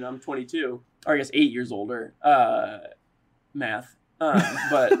 14, and I'm 22. Or I guess 8 years older. Math.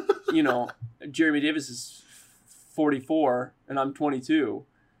 But, you know, Jeremy Davis is 44 and I'm 22.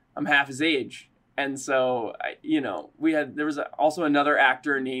 I'm half his age. And so, there was also another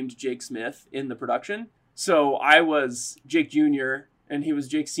actor named Jake Smith in the production. So I was Jake Jr. and he was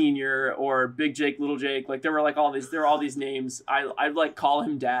Jake Sr. or Big Jake, Little Jake. Like there were all these names. I'd like call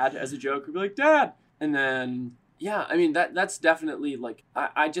him Dad as a joke. I'd be like, Dad. And then, yeah, I mean, that's definitely like,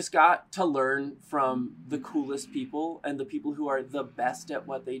 I just got to learn from the coolest people and the people who are the best at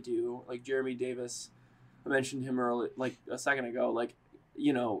what they do. Like Jeremy Davis, I mentioned him earlier, like a second ago, like,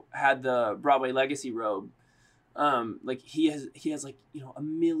 you know, had the Broadway legacy robe. Like he has like, you know,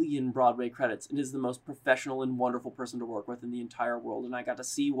 1 million Broadway credits and is the most professional and wonderful person to work with in the entire world. And I got to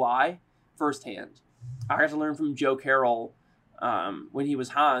see why firsthand. I got to learn from Joe Carroll, when he was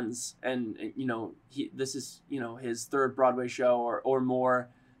Hans, and you know, this is, you know, his third Broadway show or more.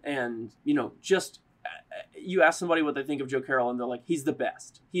 And, you know, just, you ask somebody what they think of Joe Carroll and they're like, he's the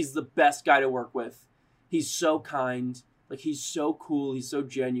best guy to work with. He's so kind. Like, he's so cool. He's so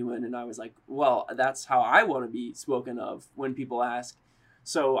genuine. And I was like, well, that's how I want to be spoken of when people ask.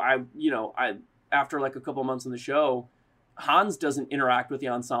 So I after like a couple months on the show, Hans doesn't interact with the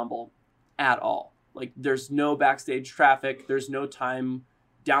ensemble at all. Like, there's no backstage traffic. There's no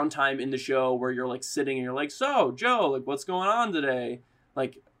downtime in the show where you're like sitting and you're like, so Joe, like, what's going on today?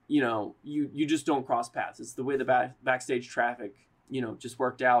 Like, you know, you just don't cross paths. It's the way the backstage traffic, you know, just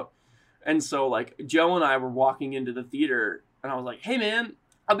worked out. And so, like, Joe and I were walking into the theater, and I was like, hey, man,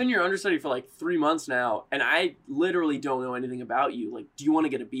 I've been your understudy for, like, 3 months now, and I literally don't know anything about you. Like, do you want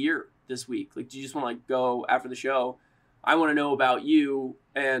to get a beer this week? Like, do you just want to, like, go after the show? I want to know about you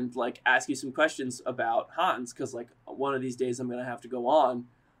and, like, ask you some questions about Hans, because, like, one of these days I'm going to have to go on.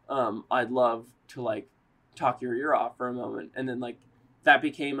 I'd love to, like, talk your ear off for a moment. And then, like, that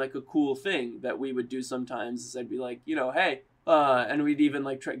became, like, a cool thing that we would do sometimes. Is I'd be like, you know, hey... and we'd even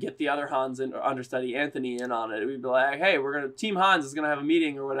like try get the other Hans and understudy Anthony in on it. We'd be like, hey, Team Hans is gonna have a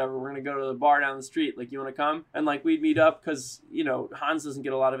meeting or whatever. We're gonna go to the bar down the street. Like, you want to come? And like, we'd meet up because, you know, Hans doesn't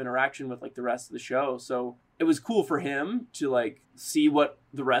get a lot of interaction with like the rest of the show. So it was cool for him to like see what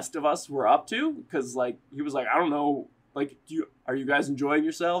the rest of us were up to. Because like, he was like, I don't know, like, are you guys enjoying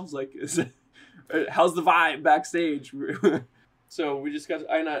yourselves? Like, how's the vibe backstage? So we just got,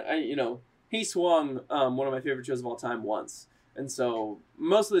 you know, he swung one of my favorite shows of all time once. And so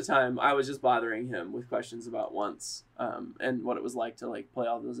most of the time I was just bothering him with questions about Once, and what it was like to like play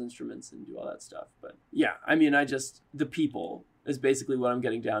all those instruments and do all that stuff. But yeah, I mean, the people is basically what I'm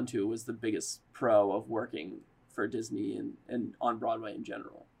getting down to was the biggest pro of working for Disney and on Broadway in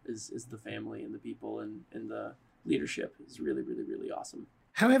general is the family and the people and the leadership is really, really, really awesome.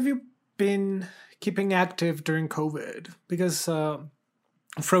 How have you been keeping active during COVID? Because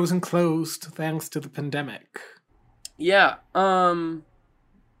Frozen closed thanks to the pandemic. Yeah,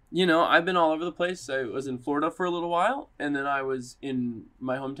 you know, I've been all over the place. I was in Florida for a little while, and then I was in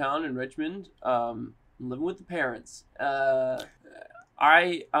my hometown in Richmond, living with the parents.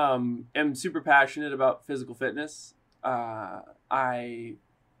 I am super passionate about physical fitness. I,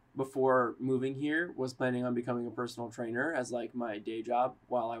 before moving here, was planning on becoming a personal trainer as like my day job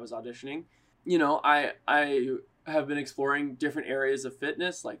while I was auditioning. You know, I have been exploring different areas of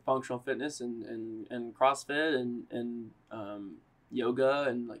fitness, like functional fitness and CrossFit and yoga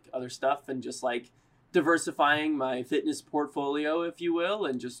and like other stuff, and just like diversifying my fitness portfolio, if you will,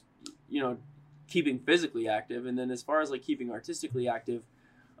 and just, you know, keeping physically active. And then as far as like keeping artistically active,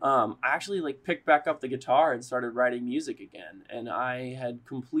 I actually like picked back up the guitar and started writing music again. And I had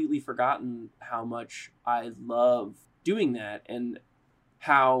completely forgotten how much I love doing that and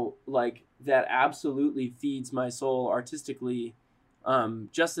how like that absolutely feeds my soul artistically,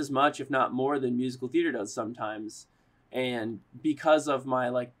 just as much, if not more, than musical theater does sometimes. And because of my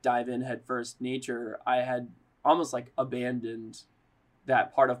like dive in headfirst nature, I had almost like abandoned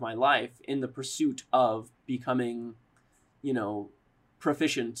that part of my life in the pursuit of becoming you know,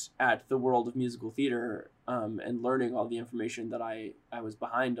 proficient at the world of musical theater, and learning all the information that I was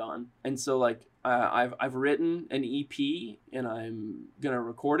behind on. And so like I've written an EP, and I'm gonna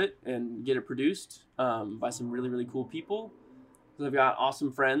record it and get it produced by some really, really cool people. So I've got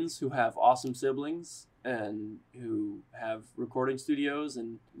awesome friends who have awesome siblings and who have recording studios,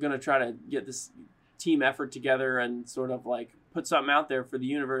 and I'm gonna try to get this team effort together and sort of like put something out there for the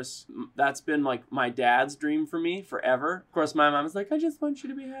universe. That's been like my dad's dream for me forever. Of course, my mom's like, I just want you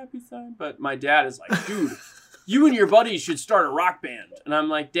to be happy, son. But my dad is like, dude, you and your buddies should start a rock band. And I'm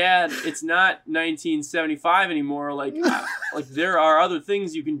like, Dad, it's not 1975 anymore. Like there are other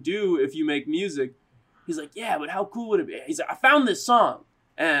things you can do if you make music. He's like, yeah, but how cool would it be? He's like, I found this song,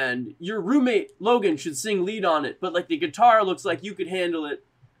 and your roommate Logan should sing lead on it, but like the guitar looks like you could handle it.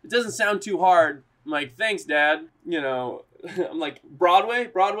 It doesn't sound too hard. I'm like, thanks, Dad. You know, I'm like, Broadway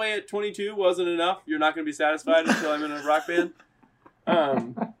at 22 wasn't enough. You're not going to be satisfied until I'm in a rock band.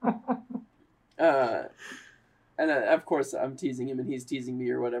 And of course I'm teasing him and he's teasing me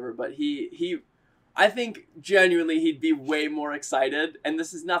or whatever, but I think genuinely he'd be way more excited. And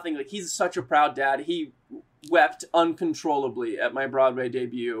this is nothing, like, he's such a proud dad. He wept uncontrollably at my Broadway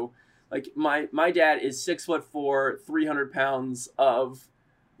debut. Like my dad is 6'4", 300 pounds of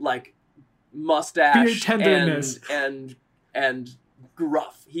like mustache and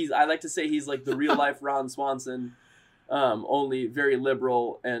gruff. I like to say he's like the real life Ron Swanson, only very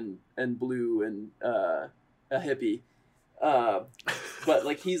liberal and blue and a hippie. But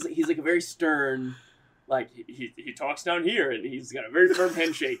like he's like a very stern, like he talks down here and he's got a very firm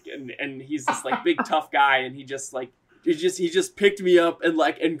handshake and he's this like big tough guy, and he just picked me up and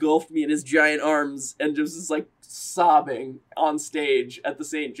like engulfed me in his giant arms and just was like sobbing on stage at the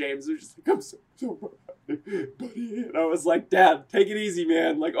St. James. It was just like, I'm so buddy. And I was like, Dad, take it easy,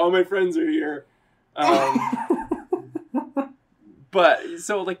 man. Like, all my friends are here. But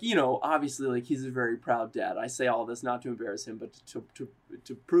so like, you know, obviously like he's a very proud dad. I say all this not to embarrass him, but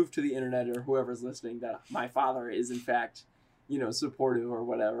to prove to the internet or whoever's listening that my father is in fact, you know, supportive or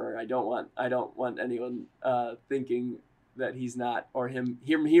whatever. I don't want anyone thinking that he's not, or him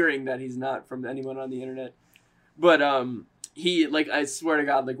hearing that he's not from anyone on the internet. But he, like, I swear to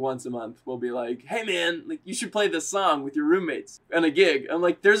God, like once a month will be like, hey man, like you should play this song with your roommates and a gig. I'm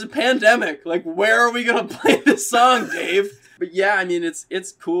like, there's a pandemic. Like, where are we gonna play this song, Dave? But yeah, I mean,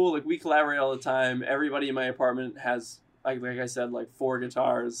 it's cool. Like, we collaborate all the time. Everybody in my apartment has, like I said, like 4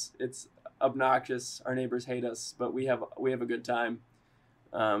 guitars. It's obnoxious. Our neighbors hate us, but we have a good time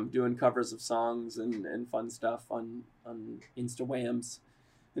doing covers of songs and fun stuff on Instagrams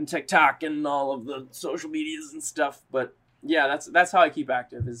and TikTok and all of the social medias and stuff. But yeah, that's how I keep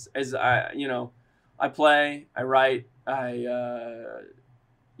active. Is I, you know, I play, I write,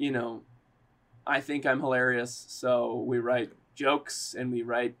 you know, I think I'm hilarious, so we write jokes and we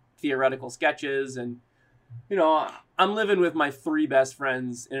write theoretical sketches, and you know, I'm living with my 3 best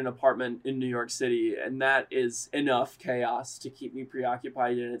friends in an apartment in New York City, and that is enough chaos to keep me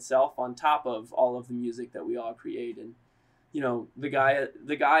preoccupied in itself, on top of all of the music that we all create. And you know, the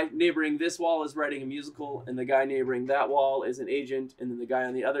guy neighboring this wall is writing a musical, and the guy neighboring that wall is an agent, and then the guy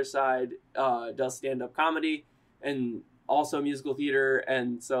on the other side does stand-up comedy and also musical theater.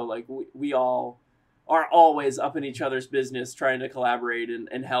 And so like we all are always up in each other's business, trying to collaborate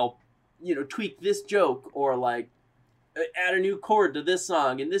and help, you know, tweak this joke, or like add a new chord to this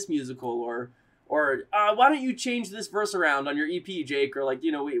song in this musical, or why don't you change this verse around on your EP, Jake? Or like,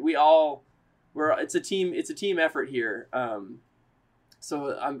 you know, it's a team effort here.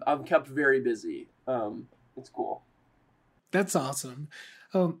 So I'm kept very busy. It's cool. That's awesome.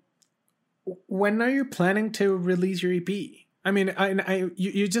 When are you planning to release your EP? I mean,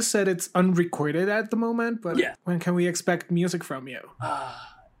 you just said it's unrecorded at the moment, but yeah. When can we expect music from you?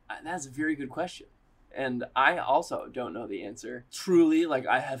 That's a very good question. And I also don't know the answer. Truly, like,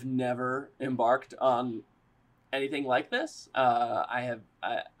 I have never embarked on anything like this. I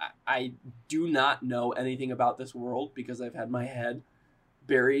do not know anything about this world because I've had my head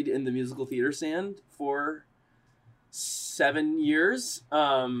buried in the musical theater sand for 7 years.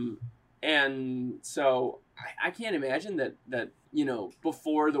 And so I can't imagine that, you know,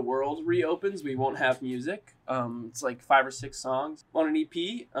 before the world reopens, we won't have music. It's like 5 or 6 songs on an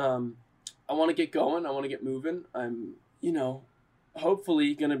EP. I want to get going. I want to get moving. I'm, you know,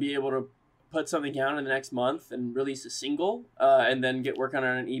 hopefully going to be able to put something down in the next month and release a single, and then get working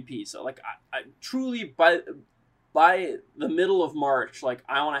on an EP. So like I truly by the middle of March, like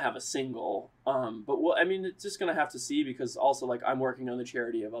I want to have a single. But I mean, it's just going to have to see, because also like I'm working on the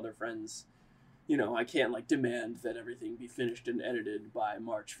charity of other friends, I can't like demand that everything be finished and edited by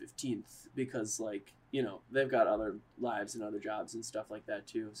March 15th because like, they've got other lives and other jobs and stuff like that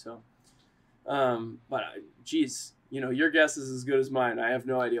too. So, but geez, your guess is as good as mine. I have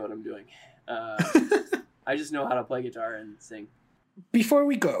no idea what I'm doing. I just know how to play guitar and sing. Before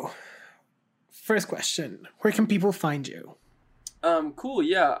we go, first question, where can people find you? Cool.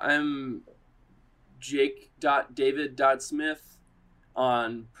 Yeah. I'm jake.david.smith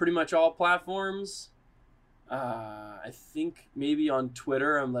on pretty much all platforms. I think maybe on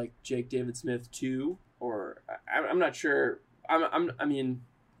Twitter I'm like Jake David Smith 2, or I'm not sure. I mean,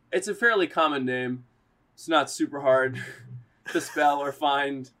 it's a fairly common name. It's not super hard to spell or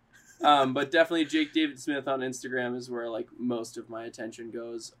find. But definitely Jake David Smith on Instagram is where like most of my attention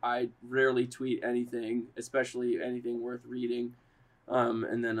goes. I rarely tweet anything, especially anything worth reading.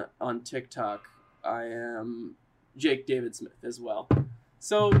 And then on TikTok, I am Jake David Smith as well.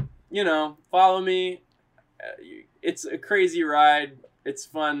 So, follow me. It's a crazy ride. It's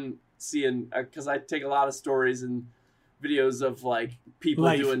fun seeing, because I take a lot of stories and videos of like people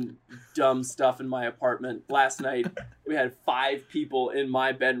doing dumb stuff in my apartment. Last night we had 5 people in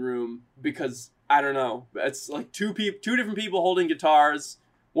my bedroom because I don't know. It's like two different people holding guitars,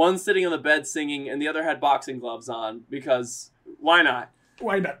 one sitting on the bed singing, and the other had boxing gloves on because why not?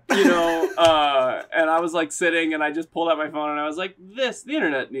 Why not? And I was like sitting and I just pulled out my phone and I was like, the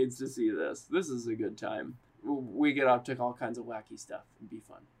internet needs to see this. This is a good time. We get up to all kinds of wacky stuff and be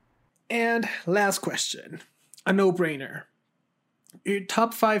fun. And last question. A no-brainer. Your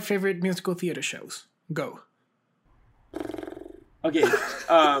top 5 favorite musical theater shows. Go. Okay.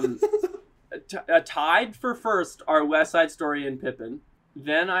 Tied for first are West Side Story and Pippin.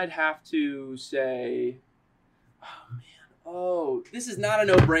 Then I'd have to say... Oh, this is not a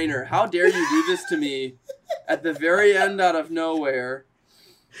no-brainer. How dare you do this to me at the very end out of nowhere?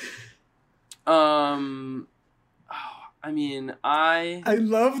 I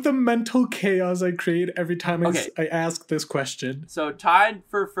love the mental chaos I create every time I ask this question. So tied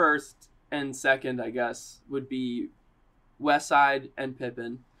for first and second, I guess, would be West Side and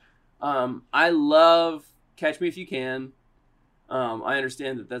Pippin. I love Catch Me If You Can. I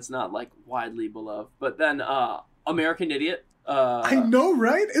understand that that's not like widely beloved, but then American Idiot. I know,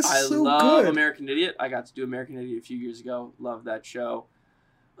 right? I love American Idiot. I got to do American Idiot a few years ago. Love that show.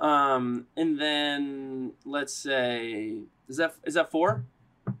 And then let's say, is that 4?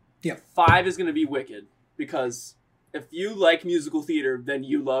 Yeah. 5 is going to be Wicked, because if you like musical theater, then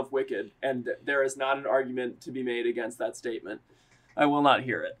you love Wicked, and there is not an argument to be made against that statement. I will not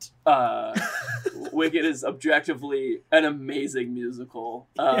hear it. Wicked is objectively an amazing musical.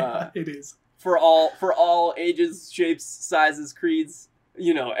 Yeah, it is. For all ages, shapes, sizes, creeds,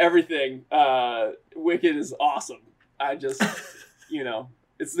 everything. Wicked is awesome. I just,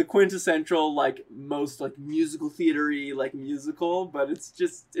 it's the quintessential, like, most, like, musical theater-y, like, musical, but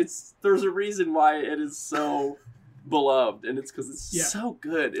there's a reason why it is so beloved, and it's because it's so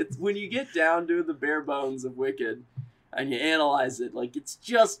good. It's when you get down to the bare bones of Wicked and you analyze it, like, it's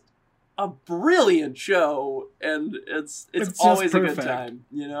just a brilliant show, and it's always a good time,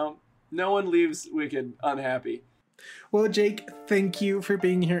 No one leaves Wicked unhappy. Well, Jake, thank you for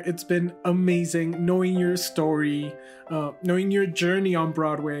being here. It's been amazing knowing your story, knowing your journey on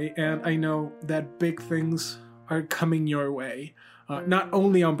Broadway, and I know that big things are coming your way, not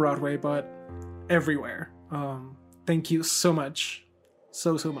only on Broadway, but everywhere. Thank you so much.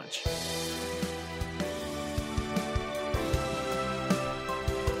 So much.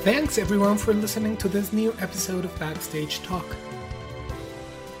 Thanks, everyone, for listening to this new episode of Backstage Talk.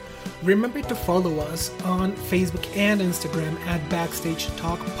 Remember to follow us on Facebook and Instagram at Backstage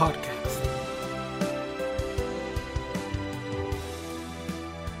Talk Podcast.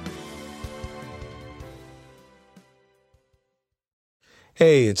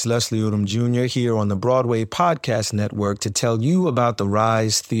 Hey, it's Leslie Odom Jr. here on the Broadway Podcast Network to tell you about the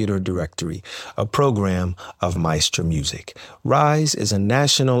Rise Theater Directory, a program of Maestro Music. Rise is a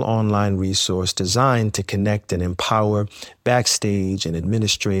national online resource designed to connect and empower backstage and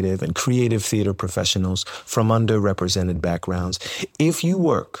administrative and creative theater professionals from underrepresented backgrounds. If you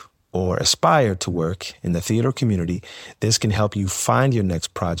work or aspire to work in the theater community, this can help you find your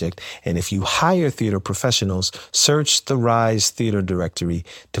next project. And if you hire theater professionals, search the Rise Theater Directory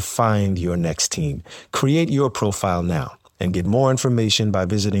to find your next team. Create your profile now and get more information by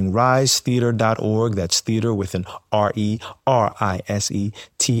visiting risetheater.org. That's theater with an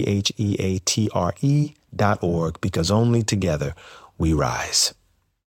RERISETHEATRE.org, because only together we rise.